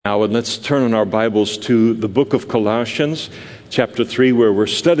Now, and let's turn in our Bibles to the book of Colossians, chapter 3, where we're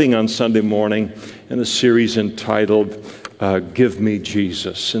studying on Sunday morning in a series entitled, Give Me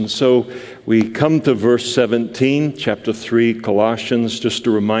Jesus. And so we come to verse 17, chapter 3, Colossians. Just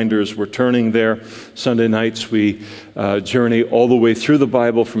a reminder as we're turning there, Sunday nights we journey all the way through the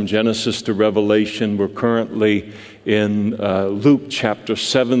Bible from Genesis to Revelation. We're currently in Luke chapter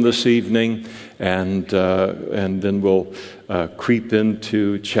 7 this evening, and then we'll creep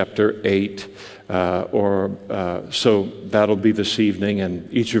into chapter 8, so that'll be this evening, and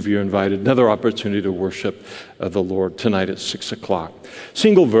each of you are invited. Another opportunity to worship the Lord tonight at 6 o'clock.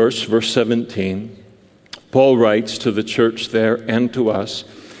 Single verse, verse 17, Paul writes to the church there and to us,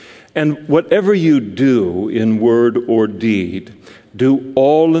 "And whatever you do in word or deed, do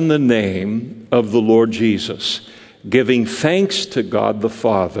all in the name of the Lord Jesus, giving thanks to God the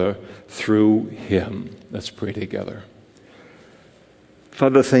Father through Him." Let's pray together.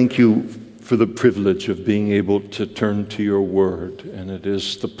 Father, thank you for the privilege of being able to turn to your word. And it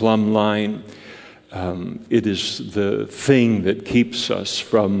is the plumb line. It is the thing that keeps us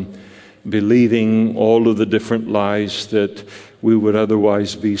from believing all of the different lies that we would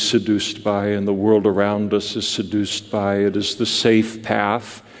otherwise be seduced by and the world around us is seduced by. It is the safe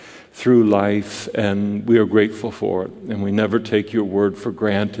path through life, and we are grateful for it. And we never take your word for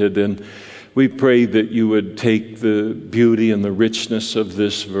granted. And we pray that you would take the beauty and the richness of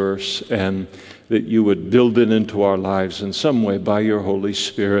this verse and that you would build it into our lives in some way by your Holy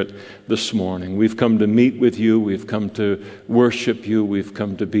Spirit this morning. We've come to meet with you. We've come to worship you. We've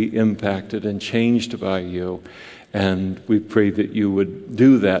come to be impacted and changed by you. And we pray that you would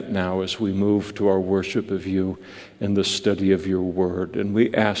do that now as we move to our worship of you and the study of your word. And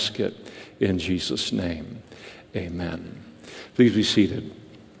we ask it in Jesus' name. Amen. Please be seated.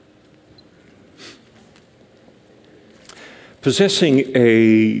 Possessing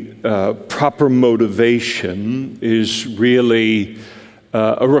a proper motivation is really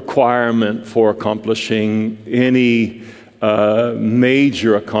a requirement for accomplishing any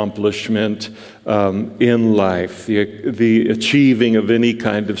major accomplishment in life, the achieving of any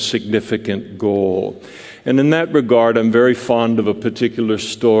kind of significant goal. And in that regard, I'm very fond of a particular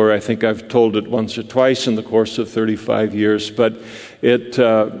story. I think I've told it once or twice in the course of 35 years, but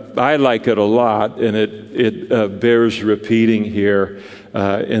I like it a lot, and it bears repeating here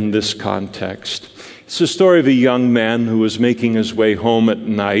in this context. It's the story of a young man who was making his way home at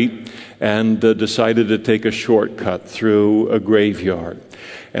night and decided to take a shortcut through a graveyard.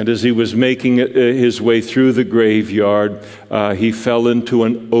 And as he was making his way through the graveyard, he fell into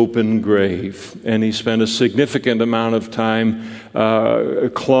an open grave. And he spent a significant amount of time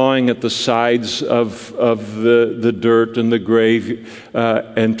clawing at the sides of the dirt and the grave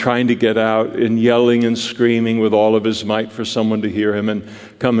and trying to get out and yelling and screaming with all of his might for someone to hear him and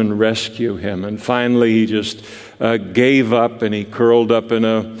come and rescue him. And finally he just gave up, and he curled up in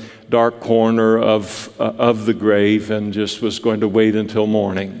a dark corner of the grave and just was going to wait until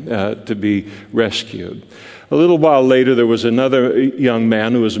morning to be rescued. A little while later, there was another young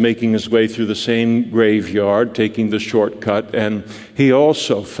man who was making his way through the same graveyard, taking the shortcut, and he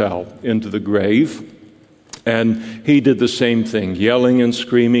also fell into the grave. And he did the same thing, yelling and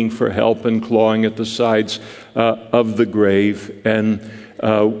screaming for help and clawing at the sides of the grave. And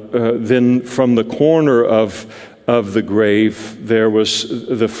then from the corner of the grave, there was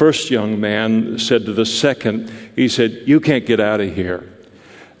the first young man said to the second, he said, "You can't get out of here."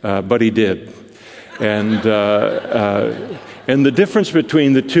 But he did. And the difference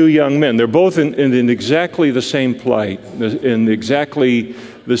between the two young men, they're both in exactly the same plight, in exactly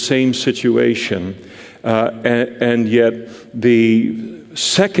the same situation. And yet the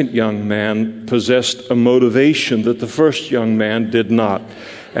second young man possessed a motivation that the first young man did not.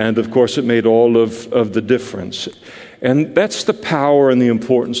 And of course, it made all of the difference. And that's the power and the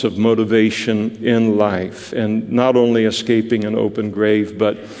importance of motivation in life. And not only escaping an open grave,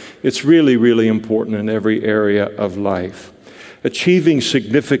 but it's really, really important in every area of life. Achieving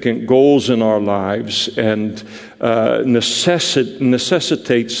significant goals in our lives and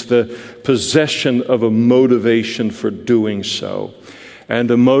necessitates the possession of a motivation for doing so. And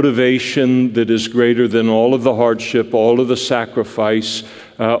a motivation that is greater than all of the hardship, all of the sacrifice,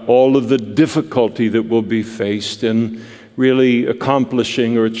 all of the difficulty that will be faced in really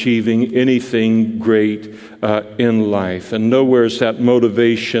accomplishing or achieving anything great in life. And nowhere is that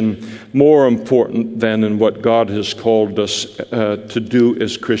motivation more important than in what God has called us to do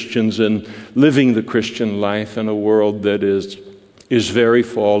as Christians in living the Christian life in a world that is very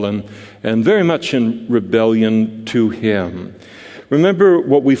fallen and very much in rebellion to Him. Remember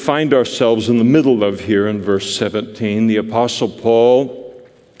what we find ourselves in the middle of here in verse 17. The Apostle Paul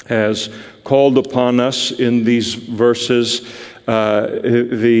has called upon us in these verses as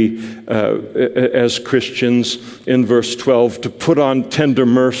Christians in verse 12 to put on tender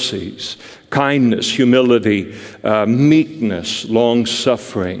mercies, kindness, humility, meekness,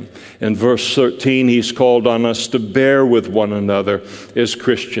 long-suffering. In verse 13, he's called on us to bear with one another as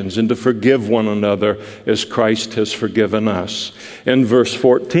Christians and to forgive one another as Christ has forgiven us. In verse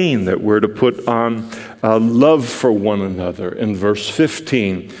 14, that we're to put on love for one another. In verse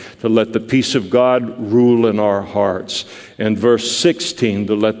 15, to let the peace of God rule in our hearts. In verse 16,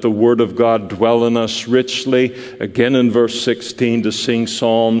 to let the Word of God dwell in us richly. Again in verse 16, to sing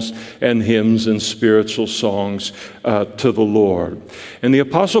psalms and hymns and spiritual songs to the Lord. And the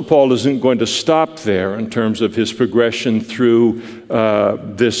Apostle Paul isn't going to stop there in terms of his progression through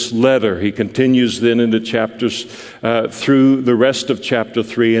this letter. He continues then into chapters, through the rest of chapter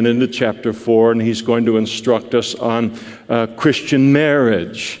 3 and into chapter 4, and he's going to instruct us on Christian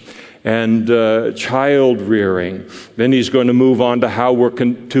marriage and child rearing. Then he's going to move on to how we're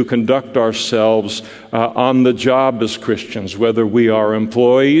to conduct ourselves on the job as Christians, whether we are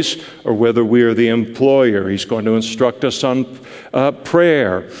employees or whether we are the employer. He's going to instruct us on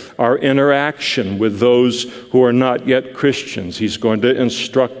prayer, our interaction with those who are not yet Christians. He's going to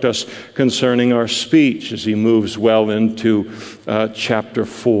instruct us concerning our speech as he moves well into chapter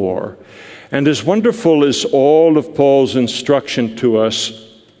 4. And as wonderful as all of Paul's instruction to us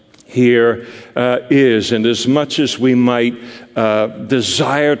here is, and as much as we might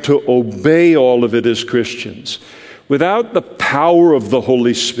desire to obey all of it as Christians, without the power of the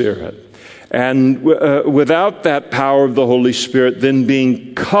Holy Spirit, and without that power of the Holy Spirit then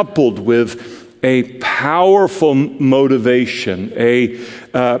being coupled with a powerful motivation, an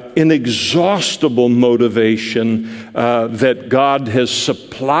inexhaustible motivation that God has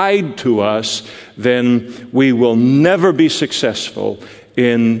supplied to us, then we will never be successful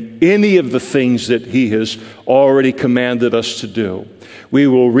in any of the things that he has already commanded us to do. We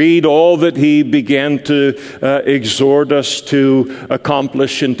will read all that he began to exhort us to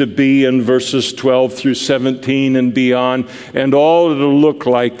accomplish and to be in verses 12 through 17 and beyond, and all it'll look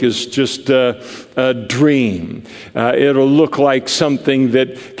like is just a dream. It'll look like something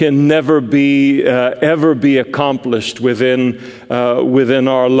that can never be ever be accomplished within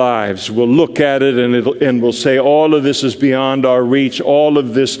our lives. We'll look at it and we'll say, all of this is beyond our reach. All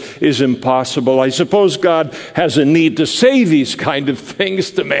of this is impossible. I suppose God has a need to say these kind of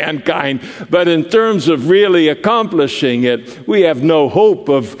things to mankind, but in terms of really accomplishing it, we have no hope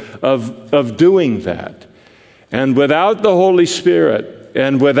of doing that. And without the Holy Spirit,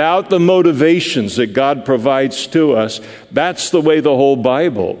 and without the motivations that God provides to us, that's the way the whole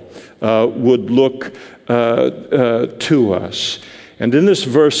Bible would look to us. And in this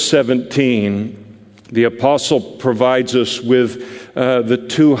verse 17, the apostle provides us with the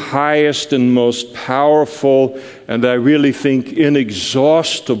two highest and most powerful, and I really think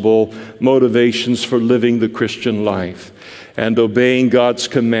inexhaustible motivations for living the Christian life and obeying God's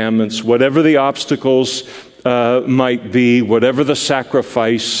commandments, whatever the obstacles might be, whatever the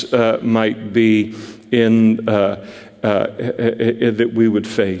sacrifice might be that we would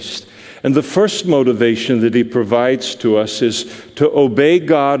face. And the first motivation that he provides to us is to obey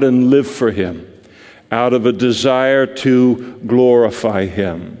God and live for him out of a desire to glorify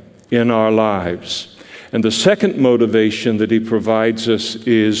him in our lives. And the second motivation that he provides us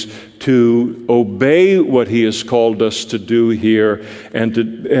is to obey what he has called us to do here and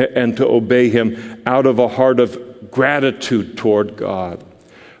to obey him out of a heart of gratitude toward God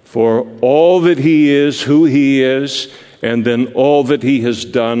for all that he is, who he is, and then all that he has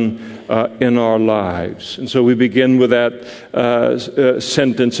done in our lives. And so we begin with that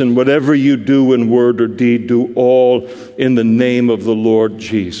sentence, and whatever you do in word or deed, do all in the name of the Lord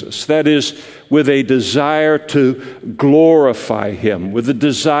Jesus. That is, with a desire to glorify him, with a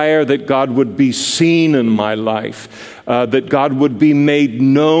desire that God would be seen in my life, that God would be made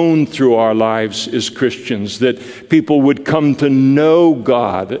known through our lives as Christians, that people would come to know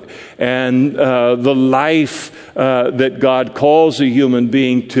God and the life that God calls a human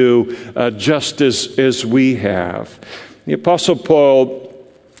being to, just as we have. The Apostle Paul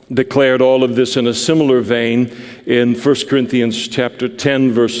declared all of this in a similar vein in 1 Corinthians chapter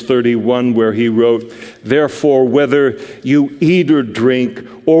 10, verse 31, where he wrote, "Therefore, whether you eat or drink,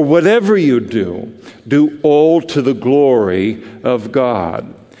 or whatever you do all to the glory of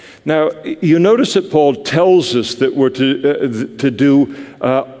God." Now, you notice that Paul tells us that we're to do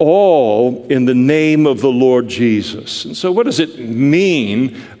all in the name of the Lord Jesus. And so what does it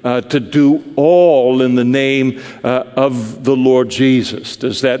mean to do all in the name of the Lord Jesus?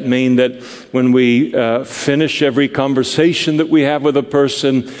 Does that mean that when we finish every conversation that we have with a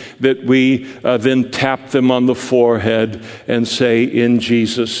person, that we then tap them on the forehead and say, "In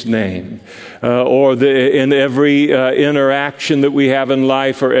Jesus' name." In every interaction that we have in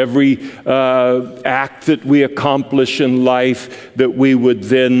life, or every act that we accomplish in life, that we would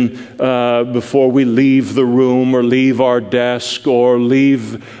then, before we leave the room or leave our desk or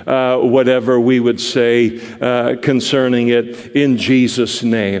leave whatever, we would say concerning it, "In Jesus'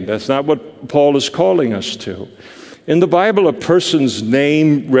 name." That's not what Paul is calling us to. In the Bible, a person's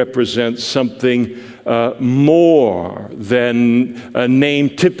name represents something more than a name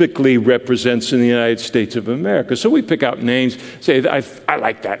typically represents in the United States of America. So we pick out names, say, I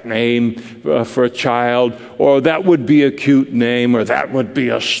like that name for a child, or that would be a cute name, or that would be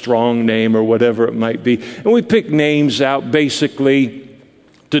a strong name, or whatever it might be. And we pick names out basically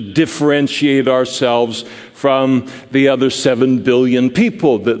to differentiate ourselves from the other 7 billion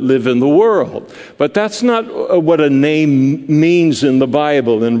people that live in the world. But that's not what a name means in the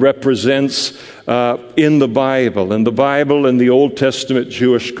Bible and represents in the Bible. In the Bible, in the Old Testament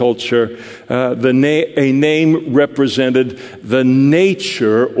Jewish culture, a name represented the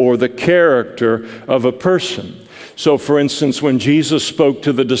nature or the character of a person. So, for instance, when Jesus spoke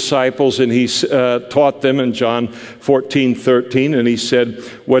to the disciples and he taught them in John 14:13, and he said,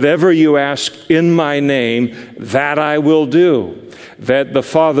 "Whatever you ask in my name, that I will do, that the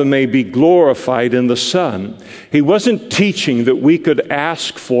Father may be glorified in the Son." He wasn't teaching that we could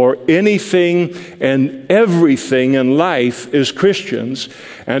ask for anything and everything in life as Christians,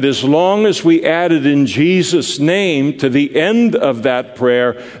 and as long as we added "in Jesus' name" to the end of that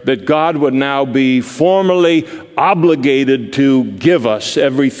prayer, that God would now be formally obligated to give us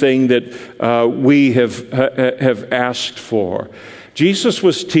everything that we have asked for. Jesus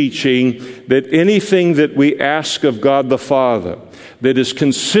was teaching that anything that we ask of God the Father that is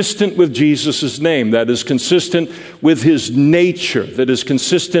consistent with Jesus' name, that is consistent with his nature, that is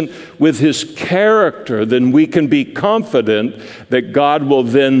consistent with his character, then we can be confident that God will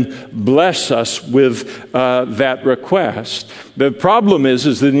then bless us with that request. The problem is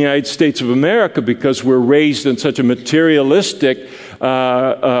that in the United States of America, because we're raised in such a materialistic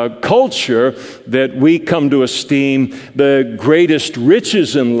culture, that we come to esteem the greatest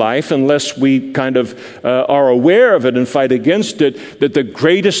riches in life, unless we kind of are aware of it and fight against it, that the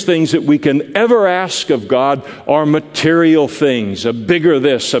greatest things that we can ever ask of God are material things, a bigger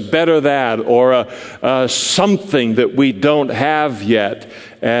this, a better that, or a something that we don't have yet.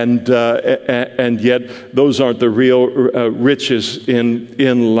 And yet those aren't the real riches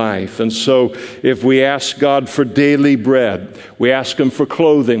in life. And so if we ask God for daily bread, we ask him for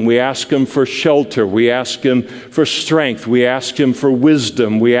clothing, we ask him for shelter, we ask him for strength, we ask him for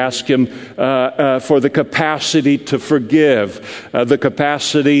wisdom, we ask him for the capacity to forgive, the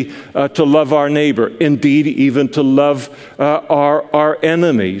capacity to love our neighbor, indeed even to love our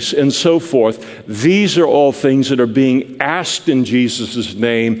enemies, and so forth. These are all things that are being asked in Jesus'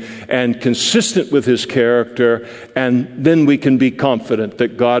 name and consistent with his character, and then we can be confident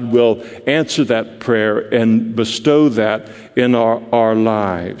that God will answer that prayer and bestow that in our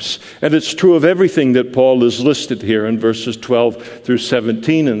lives. And it's true of everything that Paul has listed here in verses 12 through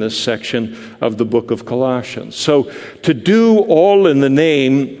 17 in this section of the book of Colossians. So to do all in the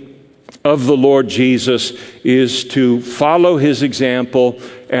name of the Lord Jesus is to follow his example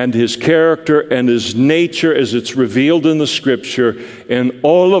and his character and his nature as it's revealed in the Scripture in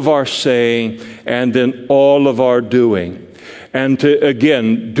all of our saying and in all of our doing. And to,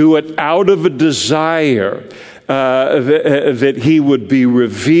 again, do it out of a desire that he would be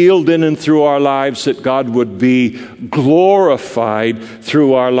revealed in and through our lives, that God would be glorified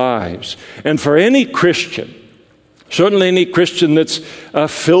through our lives. And for any Christian, certainly any Christian that's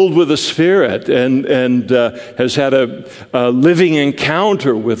filled with the Spirit and has had a living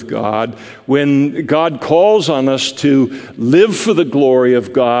encounter with God, when God calls on us to live for the glory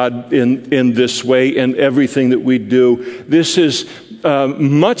of God in this way in everything that we do, this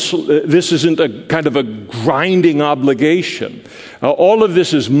isn't a kind of a grinding obligation. All of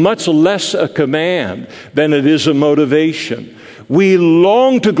this is much less a command than it is a motivation. We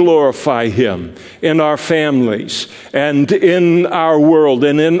long to glorify him in our families and in our world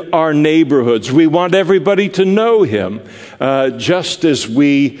and in our neighborhoods. We want everybody to know him. just as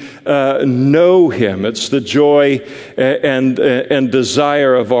we know Him. It's the joy and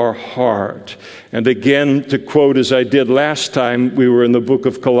desire of our heart. And again, to quote as I did last time, we were in the book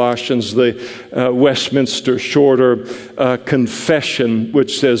of Colossians, the Westminster Shorter Confession,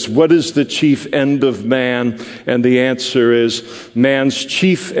 which says, "What is the chief end of man?" And the answer is, man's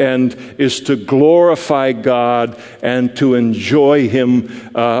chief end is to glorify God and to enjoy Him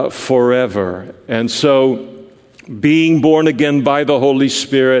forever. And so, being born again by the Holy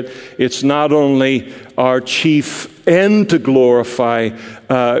Spirit, it's not only our chief end to glorify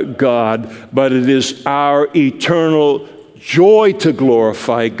God, but it is our eternal joy to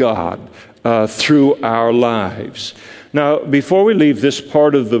glorify God through our lives. Now, before we leave this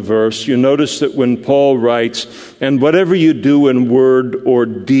part of the verse, you notice that when Paul writes, "And whatever you do in word or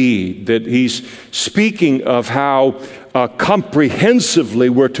deed," that he's speaking of how comprehensively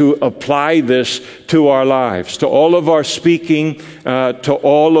we're to apply this to our lives, to all of our speaking, to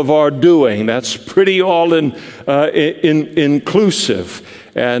all of our doing. That's pretty all inclusive.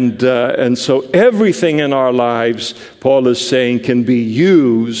 And so everything in our lives, Paul is saying, can be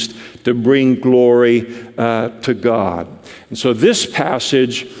used to bring glory to God. And so this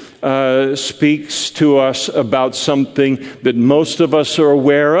passage speaks to us about something that most of us are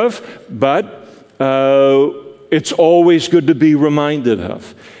aware of, but it's always good to be reminded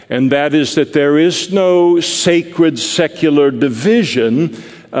of. And that is that there is no sacred secular division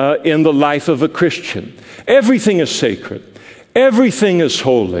in the life of a Christian. Everything is sacred. Everything is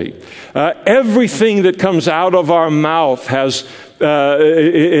holy. Everything that comes out of our mouth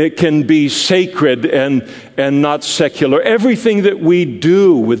it can be sacred and not secular. Everything that we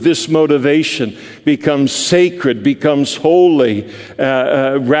do with this motivation becomes sacred, becomes holy,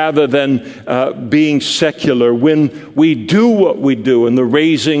 rather than being secular. When we do what we do in the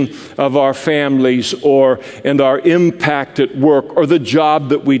raising of our families, or in our impact at work, or the job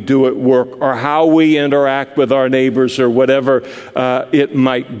that we do at work, or how we interact with our neighbors, or whatever it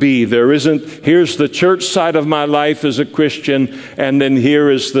might be. There isn't, here's the church side of my life as a Christian, and then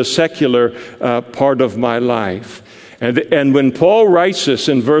here is the secular part of my life. And when Paul writes this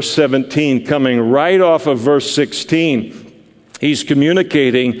in verse 17, coming right off of verse 16, he's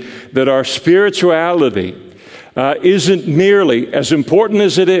communicating that our spirituality isn't merely, as important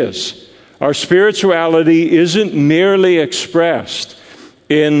as it is, our spirituality isn't merely expressed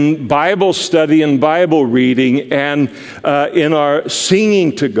in Bible study and Bible reading and in our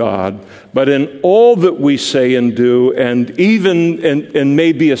singing to God, but in all that we say and do, and even and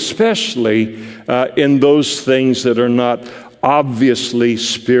maybe especially in those things that are not obviously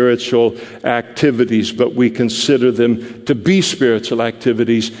spiritual activities, but we consider them to be spiritual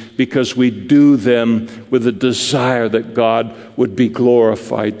activities because we do them with a desire that God would be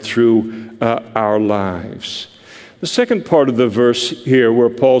glorified through our lives. The second part of the verse here, where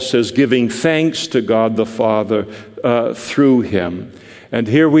Paul says, giving thanks to God the Father through Him. And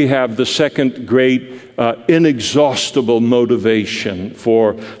here we have the second great inexhaustible motivation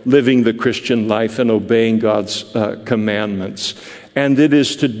for living the Christian life and obeying God's commandments. And it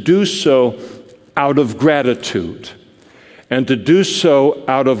is to do so out of gratitude, and to do so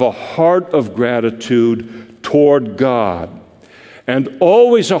out of a heart of gratitude toward God. And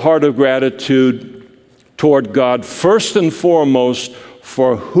always a heart of gratitude toward God, first and foremost,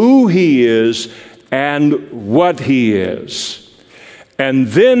 for who He is and what He is. And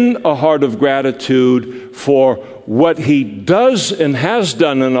then a heart of gratitude for what He does and has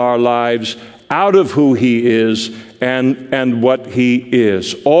done in our lives out of who He is and what He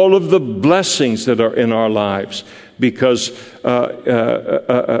is. All of the blessings that are in our lives because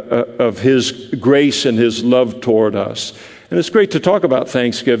of His grace and His love toward us. And it's great to talk about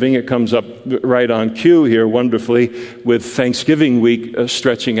Thanksgiving. It comes up right on cue here wonderfully with Thanksgiving week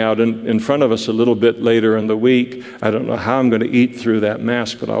stretching out in front of us a little bit later in the week. I don't know how I'm going to eat through that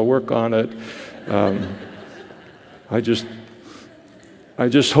mask, but I'll work on it. I just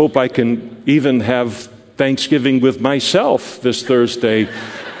hope I can even have Thanksgiving with myself this Thursday.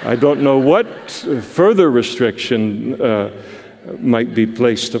 I don't know what further restriction might be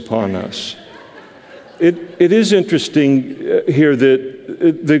placed upon us. It is interesting here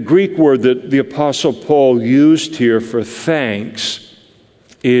that the Greek word that the Apostle Paul used here for thanks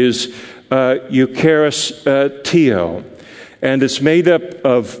is eucharisteo. And it's made up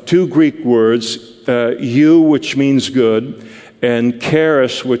of two Greek words, eu, which means good, and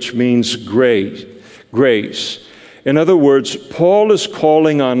charis, which means grace. In other words, Paul is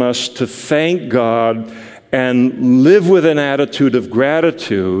calling on us to thank God and live with an attitude of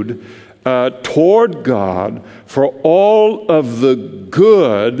gratitude toward God for all of the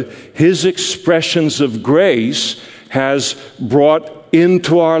good His expressions of grace has brought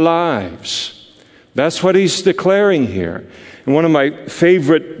into our lives. That's what he's declaring here. And one of my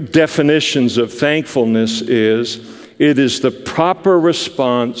favorite definitions of thankfulness is, it is the proper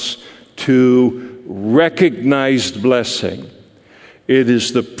response to recognized blessing. It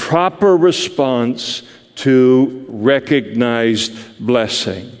is the proper response to recognized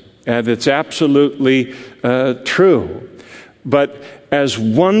blessing. And it's absolutely true. But as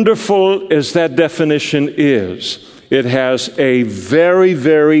wonderful as that definition is, it has a very,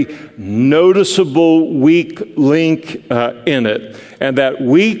 very noticeable weak link in it. And that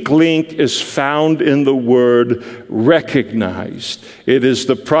weak link is found in the word recognized. It is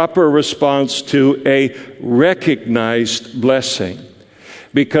the proper response to a recognized blessing.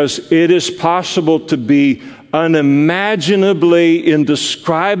 Because it is possible to be unimaginably,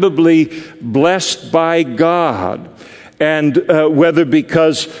 indescribably blessed by God. And whether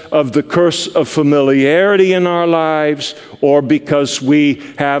because of the curse of familiarity in our lives, or because we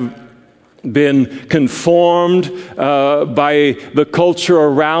have been conformed by the culture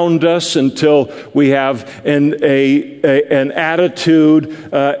around us until we have an attitude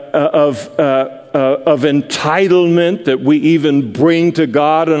of entitlement that we even bring to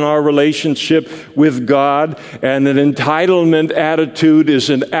God in our relationship with God. And an entitlement attitude is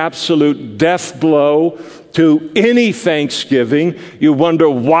an absolute death blow to any thanksgiving. You wonder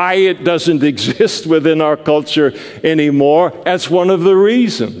why it doesn't exist within our culture anymore. That's one of the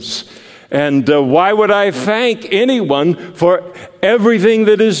reasons. And why would I thank anyone for everything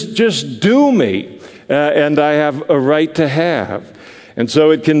that is just due me and I have a right to have? And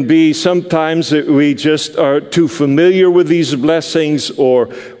so it can be sometimes that we just are too familiar with these blessings, or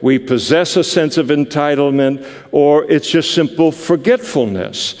we possess a sense of entitlement, or it's just simple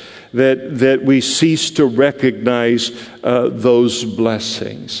forgetfulness that we cease to recognize those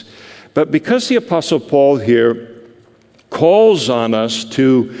blessings. But because the Apostle Paul here calls on us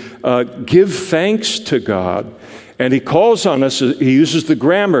to give thanks to God, and he calls on us, he uses the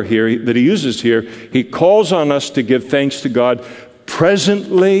grammar here that he uses here, he calls on us to give thanks to God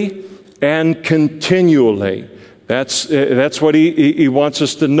presently and continually. That's what he wants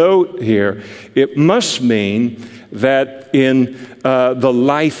us to note here. It must mean that in the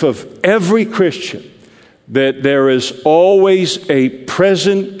life of every Christian, that there is always a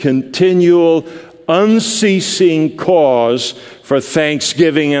present, continual, unceasing cause for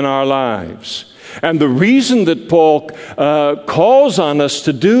thanksgiving in our lives. And the reason that Paul calls on us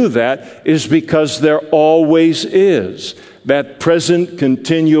to do that is because there always is that present,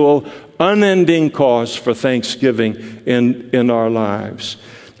 continual, unending cause for thanksgiving in our lives.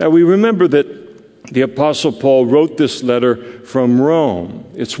 Now we remember that the Apostle Paul wrote this letter from Rome.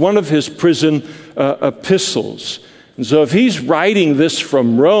 It's one of his prison epistles. And so if he's writing this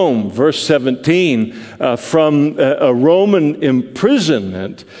from Rome, verse 17, from a Roman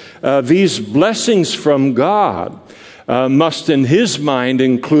imprisonment, these blessings from God must in his mind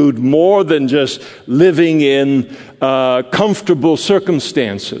include more than just living in comfortable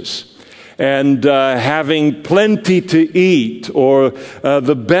circumstances and having plenty to eat, or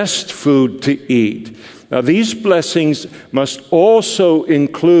the best food to eat. Now, these blessings must also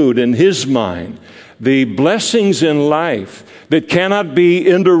include, in his mind, the blessings in life that cannot be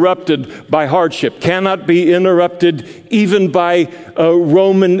interrupted by hardship, cannot be interrupted even by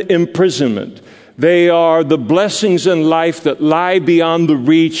Roman imprisonment. They are the blessings in life that lie beyond the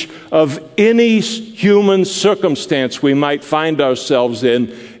reach of any human circumstance we might find ourselves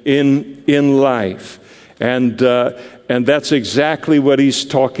in life. And that's exactly what he's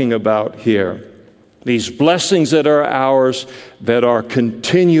talking about here. These blessings that are ours, that are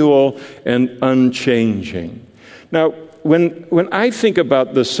continual and unchanging. Now, when I think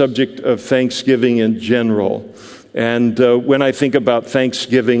about the subject of Thanksgiving in general, and when I think about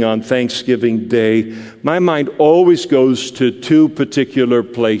Thanksgiving on Thanksgiving Day, my mind always goes to two particular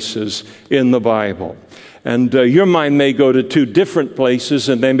places in the Bible. And your mind may go to two different places,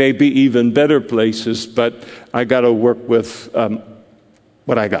 and they may be even better places, but I got to work with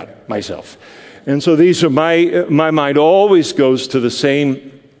what I got myself. And so these are my mind always goes to the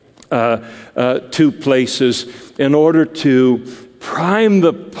same two places in order to prime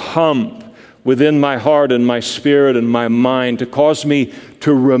the pump within my heart and my spirit and my mind to cause me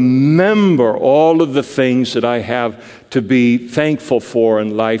to remember all of the things that I have to be thankful for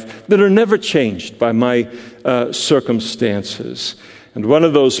in life that are never changed by my circumstances. And one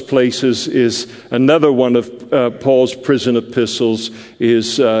of those places is another one of Paul's prison epistles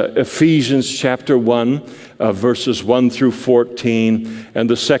is Ephesians chapter 1, verses 1 through 14, and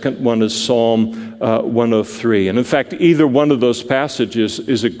the second one is Psalm 103. And in fact, either one of those passages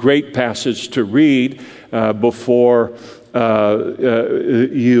is a great passage to read before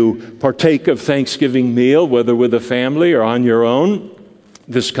you partake of Thanksgiving meal, whether with a family or on your own.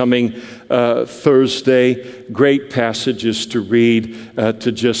 This coming Thursday, great passages to read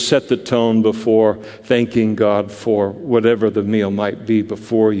to just set the tone before thanking God for whatever the meal might be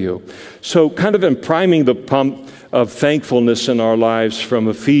before you. So kind of in priming the pump of thankfulness in our lives from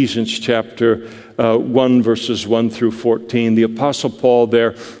Ephesians chapter 1 verses 1 through 14, the Apostle Paul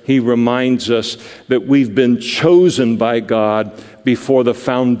there, he reminds us that we've been chosen by God before the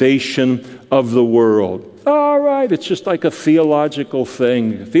foundation of the world. All right, it's just like a theological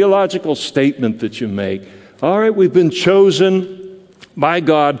thing, a theological statement that you make. All right, we've been chosen by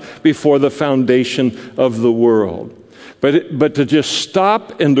God before the foundation of the world. But to just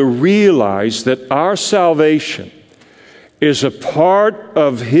stop and to realize that our salvation is a part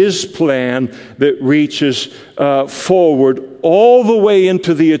of His plan that reaches forward all the way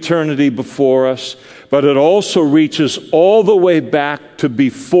into the eternity before us, but it also reaches all the way back to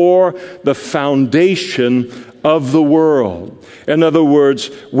before the foundation of the world. In other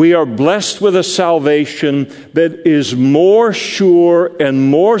words, we are blessed with a salvation that is more sure and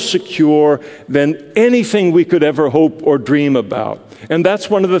more secure than anything we could ever hope or dream about. And that's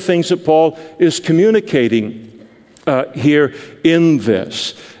one of the things that Paul is communicating here in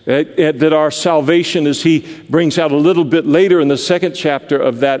this, that our salvation, as he brings out a little bit later in the second chapter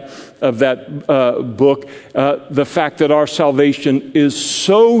of that book, the fact that our salvation is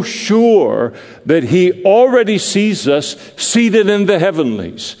so sure that He already sees us seated in the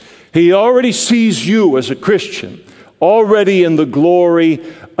heavenlies. He already sees you as a Christian, already in the glory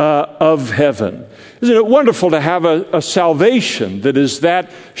of heaven. Isn't it wonderful to have a salvation that is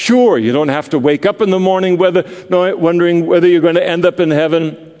that sure? You don't have to wake up in the morning wondering whether you're going to end up in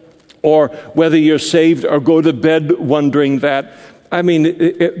heaven or whether you're saved, or go to bed wondering that. I mean,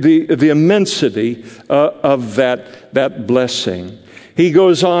 the immensity of that blessing. He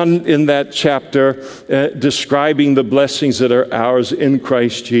goes on in that chapter describing the blessings that are ours in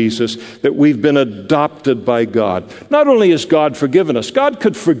Christ Jesus, that we've been adopted by God. Not only has God forgiven us, God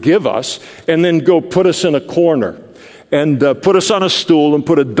could forgive us and then go put us in a corner and put us on a stool and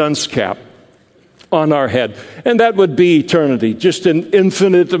put a dunce cap on our head. And that would be eternity, just an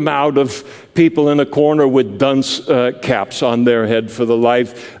infinite amount of people in a corner with dunce caps on their head for the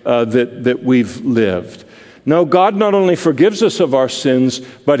life that we've lived. No, God not only forgives us of our sins,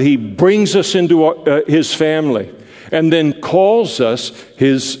 but He brings us into His family and then calls us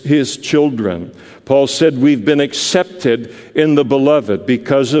His children. Paul said we've been accepted in the beloved.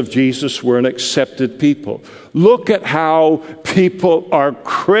 Because of Jesus, we're an accepted people. Look at how people are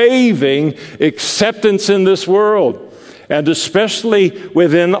craving acceptance in this world. And especially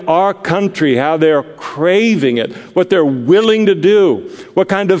within our country, how they're craving it, what they're willing to do, what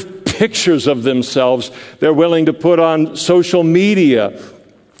kind of pictures of themselves they're willing to put on social media,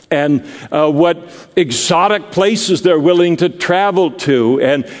 and what exotic places they're willing to travel to.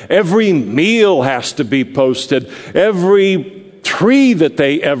 And every meal has to be posted. Every tree that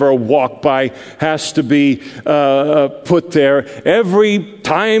they ever walk by has to be put there. Every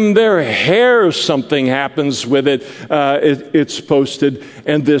time their hair, something happens with it, it's posted.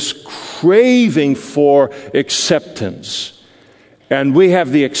 And this craving for acceptance. And we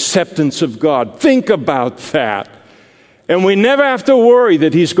have the acceptance of God. Think about that. And we never have to worry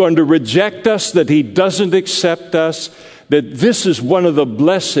that He's going to reject us, that He doesn't accept us, that this is one of the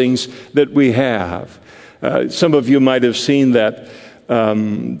blessings that we have. Some of you might have seen that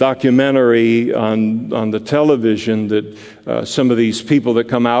documentary on the television, that some of these people that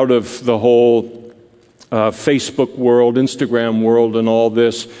come out of the whole Facebook world, Instagram world, and all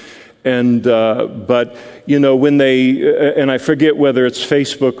this. And but you know, when they and I forget whether it's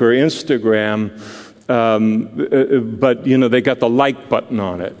Facebook or Instagram, but you know, they got the like button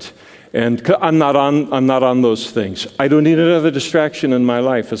on it. And I'm not on those things. I don't need another distraction in my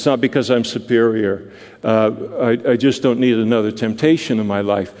life. It's not because I'm superior. I just don't need another temptation in my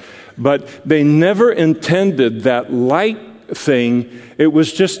life. But they never intended that like thing. It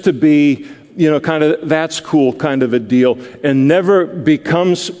was just to be, you know, kind of that's cool kind of a deal, and never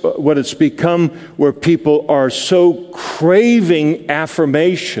becomes what it's become, where people are so craving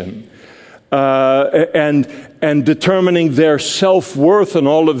affirmation and determining their self-worth and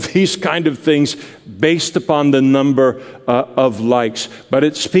all of these kind of things based upon the number of likes. But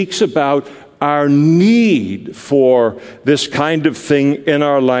it speaks about our need for this kind of thing in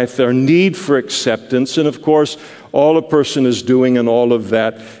our life, our need for acceptance. And of course, all a person is doing in all of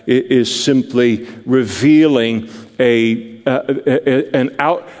that is simply revealing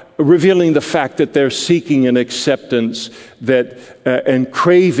revealing the fact that they're seeking an acceptance and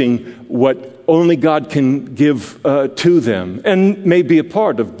craving what only God can give to them, and may be a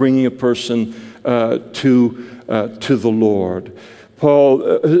part of bringing a person to the Lord.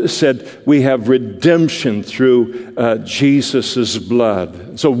 Paul said we have redemption through Jesus'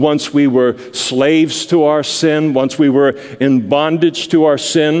 blood. So once we were slaves to our sin, once we were in bondage to our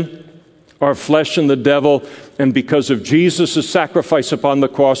sin, our flesh and the devil, and because of Jesus' sacrifice upon the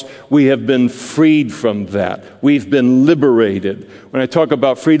cross, we have been freed from that. We've been liberated. When I talk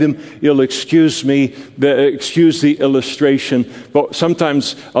about freedom, you'll excuse the illustration, but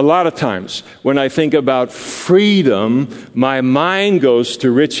sometimes, a lot of times, when I think about freedom, my mind goes to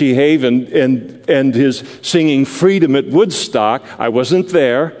Richie Haven and his singing Freedom at Woodstock. I wasn't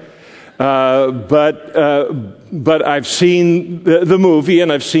there. But I've seen the movie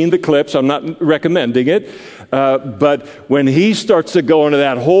and I've seen the clips. I'm not recommending it. But when he starts to go into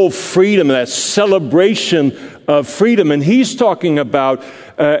that whole freedom, that celebration of freedom, and he's talking about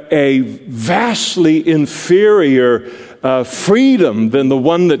a vastly inferior freedom than the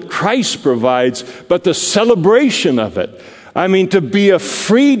one that Christ provides, but the celebration of it. I mean, to be a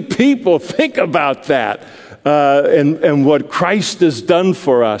freed people, think about that. And what Christ has done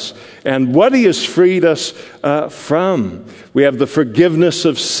for us and what he has freed us from. We have the forgiveness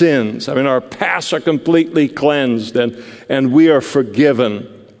of sins. I mean, our pasts are completely cleansed and we are forgiven.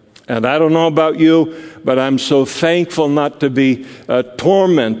 And I don't know about you, but I'm so thankful not to be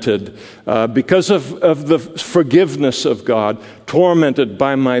tormented because of the forgiveness of God, tormented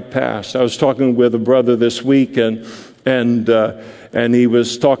by my past. I was talking with a brother this week and he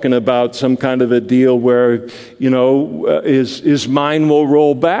was talking about some kind of a deal where, his mind will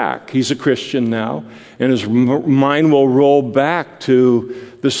roll back. He's a Christian now, and his mind will roll back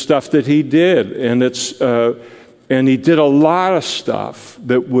to the stuff that he did. And and he did a lot of stuff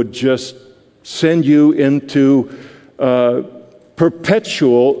that would just send you into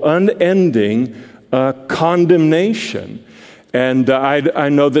perpetual, unending condemnation. And I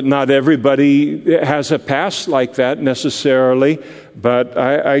know that not everybody has a past like that necessarily, but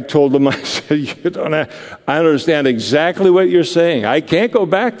I told him, I said, I understand exactly what you're saying. I can't go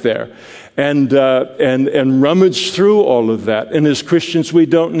back there and rummage through all of that. And as Christians, we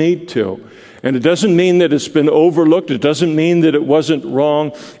don't need to. And it doesn't mean that it's been overlooked. It doesn't mean that it wasn't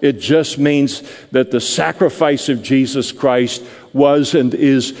wrong. It just means that the sacrifice of Jesus Christ was and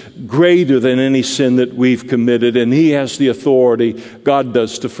is greater than any sin that we've committed. And he has the authority, God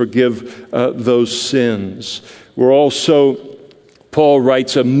does, to forgive those sins. We're also, Paul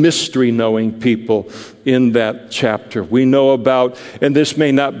writes, a mystery-knowing people in that chapter. We know about, and this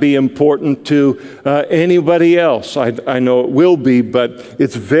may not be important to anybody else. I know it will be, but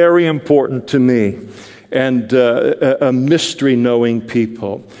it's very important to me. And a mystery-knowing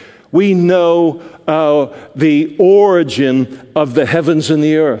people. We know the origin of the heavens and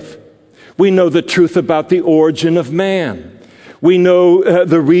the earth. We know the truth about the origin of man. We know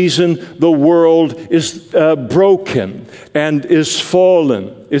the reason the world is broken and is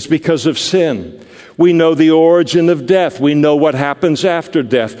fallen is because of sin. We know the origin of death. We know what happens after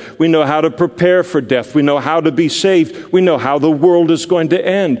death. We know how to prepare for death. We know how to be saved. We know how the world is going to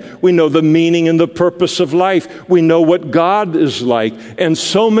end. We know the meaning and the purpose of life. We know what God is like, and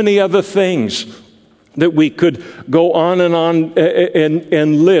so many other things that we could go on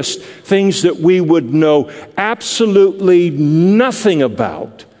and list, things that we would know absolutely nothing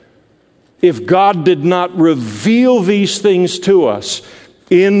about if God did not reveal these things to us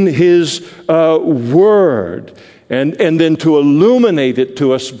in his word, and then to illuminate it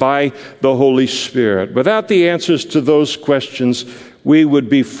to us by the Holy Spirit. Without the answers to those questions, we would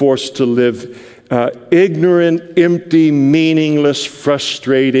be forced to live ignorant, empty, meaningless,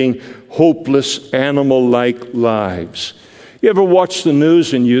 frustrating, hopeless, animal-like lives. You ever watch the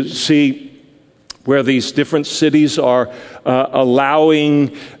news and you see where these different cities are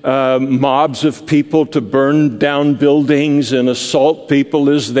allowing mobs of people to burn down buildings and assault people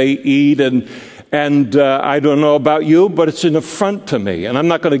as they eat, and I don't know about you, but it's an affront to me. And I'm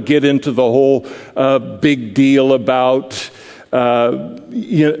not going to get into the whole big deal about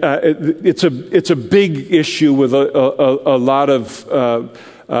It's a big issue with a lot of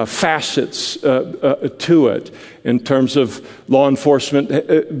facets to it in terms of law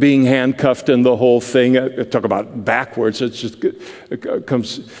enforcement being handcuffed and the whole thing. I talk about backwards. It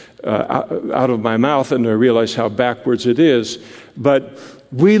comes out of my mouth, and I realize how backwards it is. But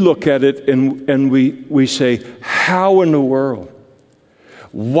we look at it and we say, how in the world?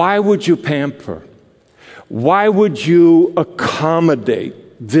 Why would you pamper? Why would you accommodate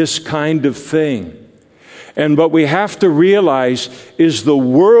this kind of thing? And what we have to realize is the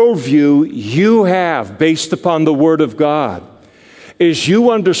worldview you have based upon the Word of God is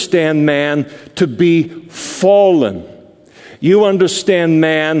you understand man to be fallen. You understand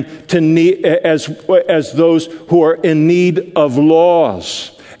man to need, as those who are in need of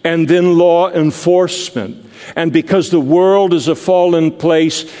laws and then law enforcement. And because the world is a fallen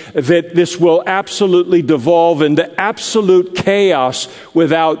place, that this will absolutely devolve into absolute chaos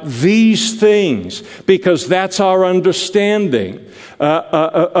without these things, because that's our understanding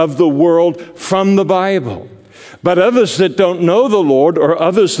of the world from the Bible. But others that don't know the Lord, or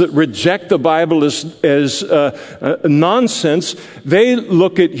others that reject the Bible as nonsense, they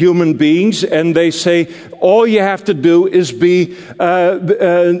look at human beings and they say, all you have to do is be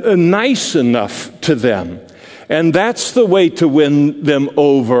nice enough to them. And that's the way to win them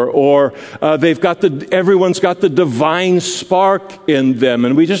over. Or everyone's got the divine spark in them.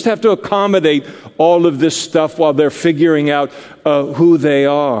 And we just have to accommodate all of this stuff while they're figuring out who they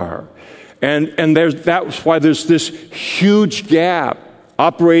are. And that's why there's this huge gap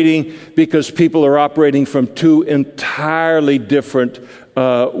operating, because people are operating from two entirely different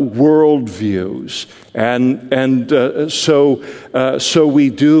worldviews. And so we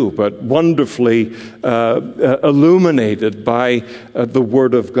do, but wonderfully illuminated by the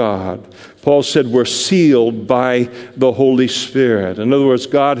Word of God. Paul said we're sealed by the Holy Spirit. In other words,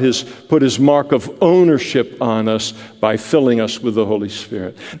 God has put His mark of ownership on us by filling us with the Holy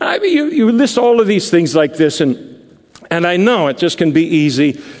Spirit. I mean, you list all of these things like this, and I know it just can be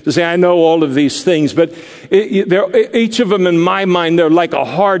easy to say, I know all of these things, but each of them in my mind, they're like a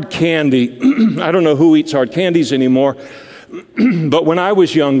hard candy. I don't know who eats hard candies anymore, but when I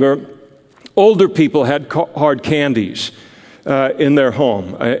was younger, older people had hard candies in their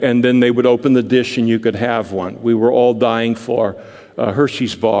home, and then they would open the dish and you could have one. We were all dying for a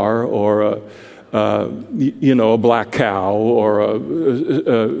Hershey's bar or a black cow or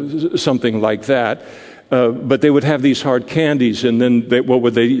something like that. But they would have these hard candies, and then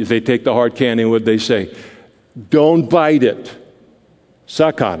they take the hard candy and what would they say? Don't bite it,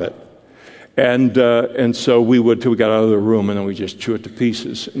 suck on it. And so we would till we got out of the room, and then we just chew it to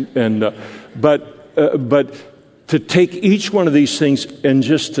pieces. But to take each one of these things and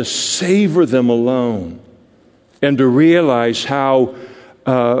just to savor them alone, and to realize how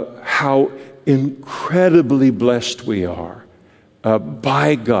incredibly blessed we are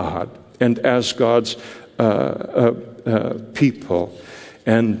by God and as God's people.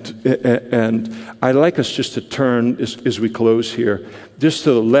 And I'd like us just to turn, as we close here, just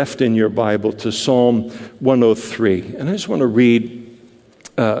to the left in your Bible to Psalm 103. And I just want to read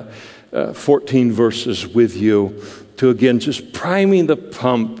 14 verses with you to, again, just priming the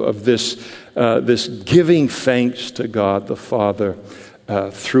pump of this giving thanks to God the Father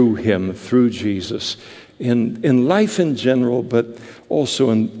through Him, through Jesus, in life in general, but also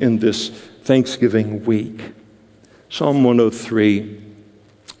in this Thanksgiving week. Psalm 103,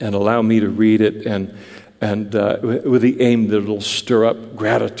 and allow me to read it and with the aim that it'll stir up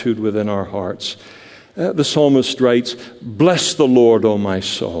gratitude within our hearts. The psalmist writes, "Bless the Lord, O my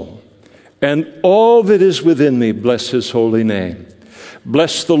soul, and all that is within me, bless His holy name.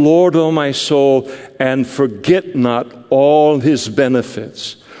 Bless the Lord, O my soul, and forget not all His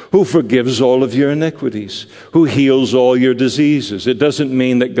benefits, who forgives all of your iniquities, who heals all your diseases." It doesn't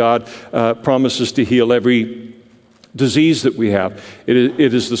mean that God promises to heal every disease that we have. It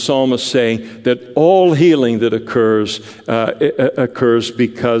is the psalmist saying that all healing that occurs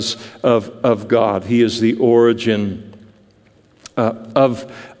because of God. He is the origin of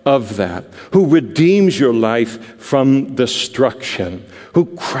that, who redeems your life from destruction, who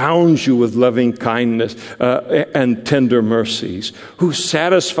crowns you with loving kindness and tender mercies, who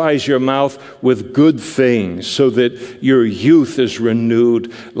satisfies your mouth with good things so that your youth is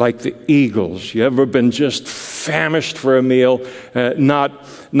renewed like the eagles. You ever been just famished for a meal?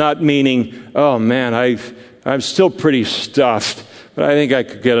 Not meaning, oh man, I'm still pretty stuffed, but I think I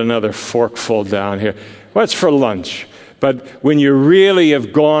could get another forkful down here. What's for lunch? But when you really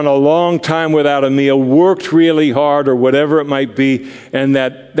have gone a long time without a meal, worked really hard or whatever it might be, and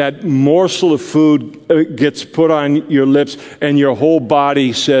that morsel of food gets put on your lips and your whole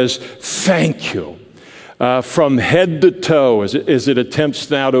body says, thank you. From head to toe, as it attempts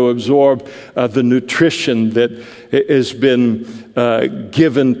now to absorb the nutrition that has been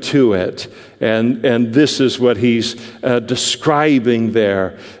given to it. And this is what he's describing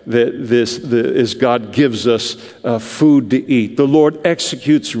there, as God gives us food to eat. The Lord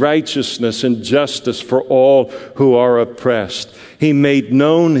executes righteousness and justice for all who are oppressed. He made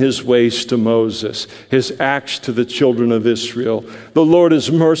known his ways to Moses, his acts to the children of Israel. The Lord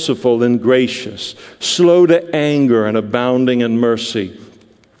is merciful and gracious, slow to anger and abounding in mercy.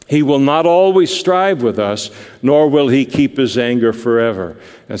 He will not always strive with us, nor will he keep his anger forever.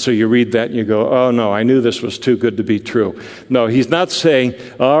 And so you read that and you go, oh no, I knew this was too good to be true. No, he's not saying,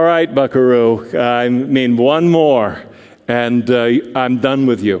 all right, buckaroo, I mean one more. And I'm done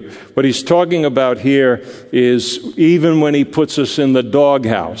with you. What he's talking about here is even when he puts us in the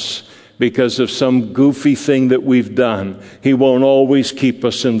doghouse because of some goofy thing that we've done, he won't always keep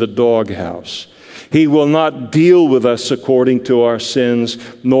us in the doghouse. He will not deal with us according to our sins,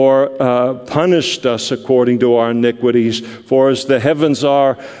 nor punish us according to our iniquities. For as the heavens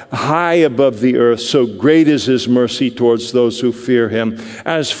are high above the earth, so great is his mercy towards those who fear him.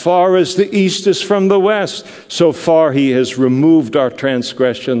 As far as the east is from the west, so far he has removed our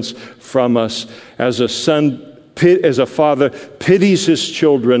transgressions from us. As a father pities his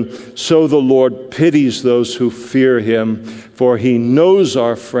children, so the Lord pities those who fear him. For he knows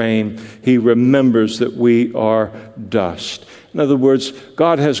our frame. He remembers that we are dust. In other words,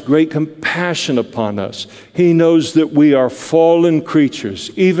 God has great compassion upon us. He knows that we are fallen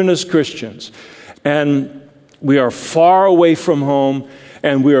creatures, even as Christians. And we are far away from home,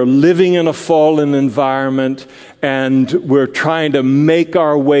 and we are living in a fallen environment, and we're trying to make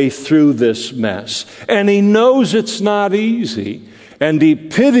our way through this mess. And he knows it's not easy, and he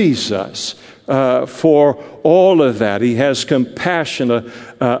pities us for all of that. He has compassion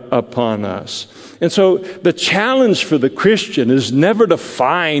upon us. And so the challenge for the Christian is never to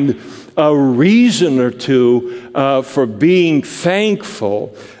find a reason or two for being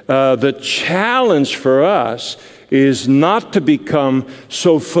thankful. The challenge for us is not to become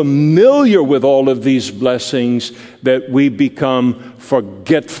so familiar with all of these blessings that we become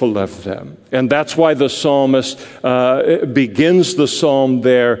forgetful of them. And that's why the psalmist begins the psalm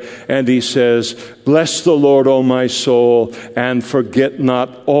there, and he says, "Bless the Lord, O my soul, and forget not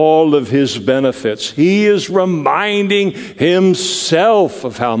all of his benefits." He is reminding himself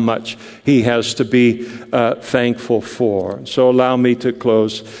of how much he has to be thankful for. So allow me to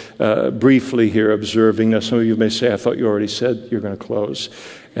close briefly here, observing. Now, some of you may say, I thought you already said you're going to close.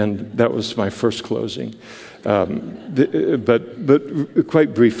 And that was my first closing. But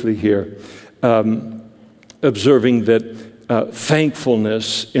quite briefly here, observing that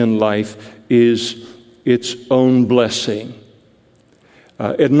thankfulness in life is its own blessing.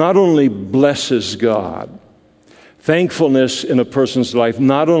 It not only blesses God, thankfulness in a person's life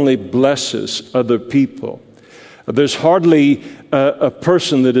not only blesses other people. There's hardly a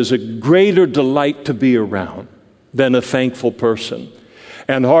person that is a greater delight to be around than a thankful person.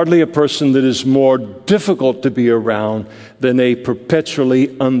 And hardly a person that is more difficult to be around than a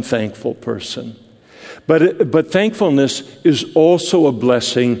perpetually unthankful person. But thankfulness is also a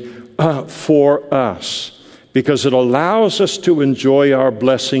blessing for us, because it allows us to enjoy our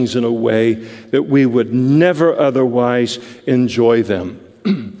blessings in a way that we would never otherwise enjoy them.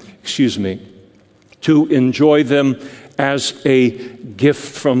 To enjoy them as a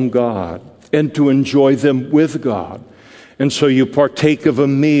gift from God, and to enjoy them with God. And so you partake of a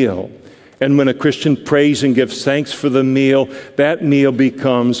meal. And when a Christian prays and gives thanks for the meal, that meal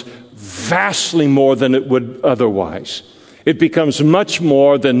becomes vastly more than it would otherwise. It becomes much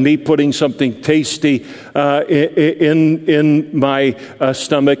more than me putting something tasty in my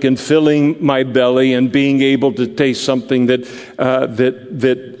stomach and filling my belly and being able to taste something that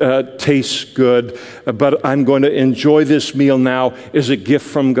tastes good. But I'm going to enjoy this meal now as a gift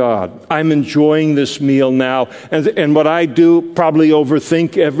from God. I'm enjoying this meal now. And what I do, probably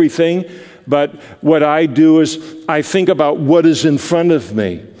overthink everything, but what I do is I think about what is in front of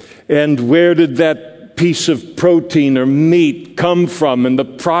me and where did that piece of protein or meat come from, and the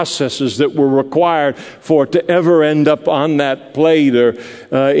processes that were required for it to ever end up on that plate or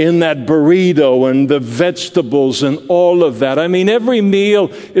in that burrito, and the vegetables and all of that. I mean, every meal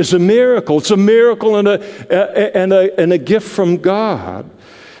is a miracle. It's a miracle and a gift from God.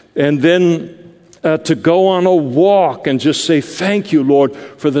 And then to go on a walk and just say, thank you, Lord,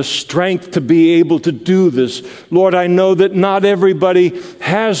 for the strength to be able to do this. Lord, I know that not everybody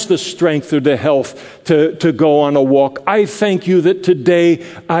has the strength or the health to go on a walk. I thank you that today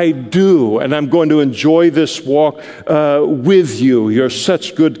I do, and I'm going to enjoy this walk with you. You're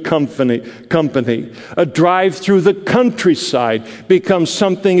such good company. A drive through the countryside becomes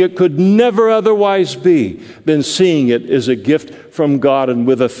something it could never otherwise be than seeing it as a gift from God and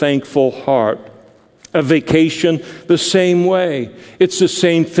with a thankful heart. A vacation, the same way. It's the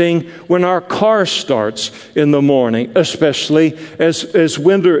same thing when our car starts in the morning, especially as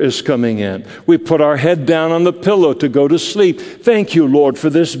winter is coming in. We put our head down on the pillow to go to sleep. Thank you, Lord, for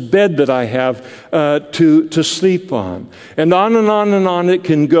this bed that I have to sleep on. And on and on and on it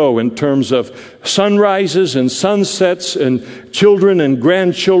can go in terms of sunrises and sunsets and children and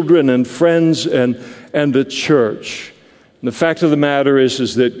grandchildren and friends and the church. The fact of the matter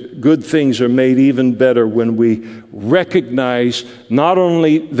is that good things are made even better when we recognize not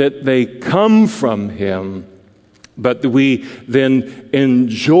only that they come from Him, but that we then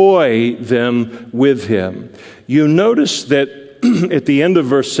enjoy them with Him. You notice that at the end of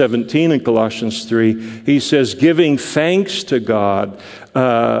verse 17 in Colossians 3, he says, giving thanks to God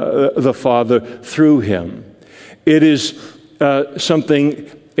the Father through Him. It is something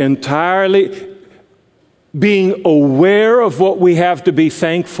entirely... Being aware of what we have to be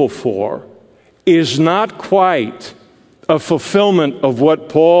thankful for is not quite a fulfillment of what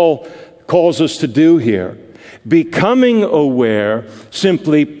Paul calls us to do here. Becoming aware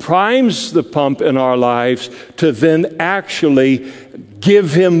simply primes the pump in our lives to then actually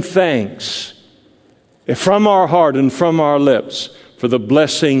give Him thanks from our heart and from our lips for the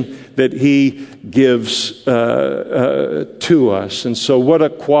blessing that He gives to us. And so what a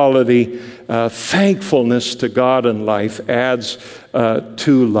quality thankfulness to God in life adds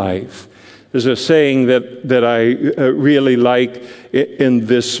to life. There's a saying that I really like in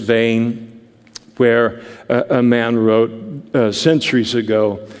this vein where a man wrote centuries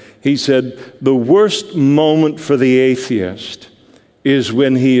ago. He said, the worst moment for the atheist is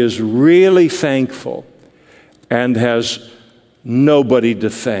when he is really thankful and has nobody to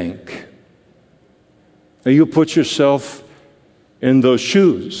thank. Now you put yourself in those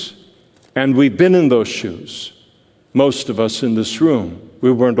shoes, and we've been in those shoes. Most of us in this room,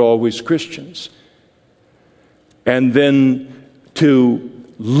 we weren't always Christians. And then to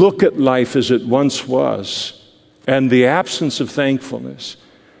look at life as it once was, and the absence of thankfulness,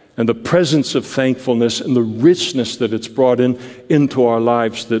 and the presence of thankfulness, and the richness that it's brought into our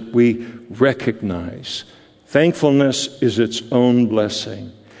lives that we recognize. Thankfulness is its own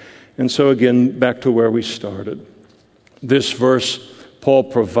blessing. And so again, back to where we started. This verse, Paul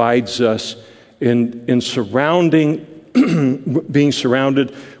provides us in being surrounded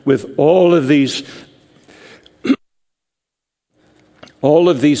with all of these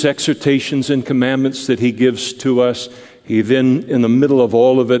exhortations and commandments that he gives to us. He then, in the middle of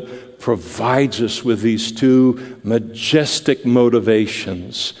all of it, provides us with these two majestic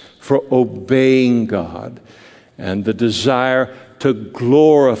motivations for obeying God and the desire to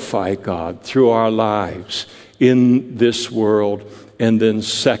glorify God through our lives in this world. And then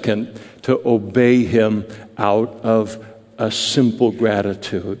second, to obey Him out of a simple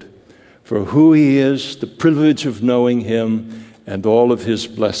gratitude for who He is, the privilege of knowing Him, and all of His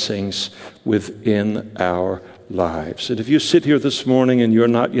blessings within our lives. And if you sit here this morning and you're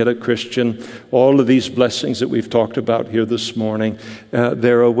not yet a Christian, all of these blessings that we've talked about here this morning,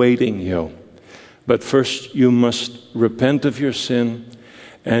 they're awaiting you. But first you must repent of your sin,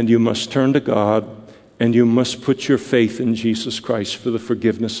 and you must turn to God, and you must put your faith in Jesus Christ for the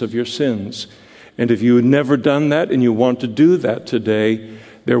forgiveness of your sins. And if you've never done that and you want to do that today,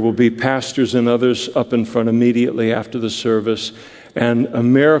 there will be pastors and others up in front immediately after the service, and a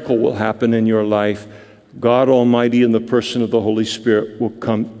miracle will happen in your life. God Almighty in the person of the Holy Spirit will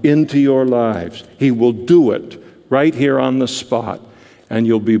come into your lives. He will do it right here on the spot, and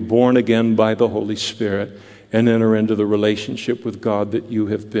you'll be born again by the Holy Spirit and enter into the relationship with God that you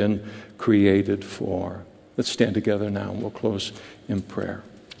have been created for. Let's stand together now, and we'll close in prayer.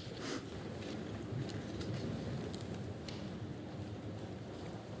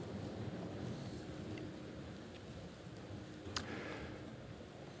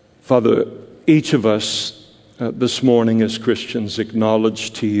 Father, each of us this morning as Christians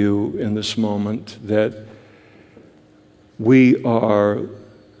acknowledge to you in this moment that we are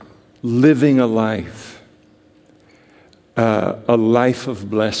living a life of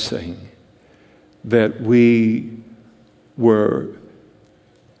blessing that we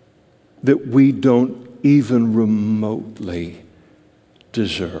don't even remotely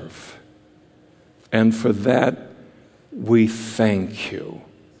deserve. And for that, we thank you.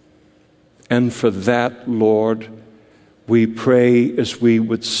 And for that, Lord, we pray as we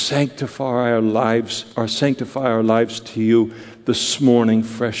would sanctify our lives to you this morning,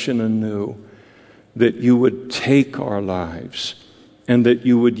 fresh and anew, that you would take our lives and that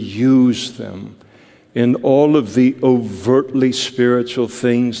you would use them in all of the overtly spiritual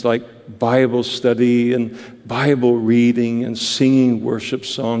things like Bible study and Bible reading and singing worship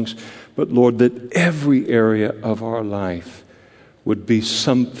songs. But Lord, that every area of our life would be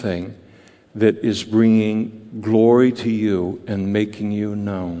something that is bringing glory to you and making you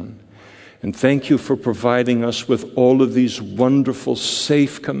known. And thank you for providing us with all of these wonderful,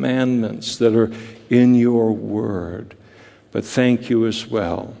 safe commandments that are in your word. But thank you as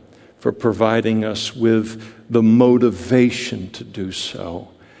well for providing us with the motivation to do so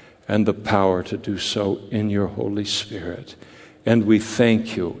and the power to do so in your Holy Spirit. And we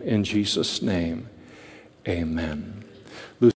thank you in Jesus' name. Amen.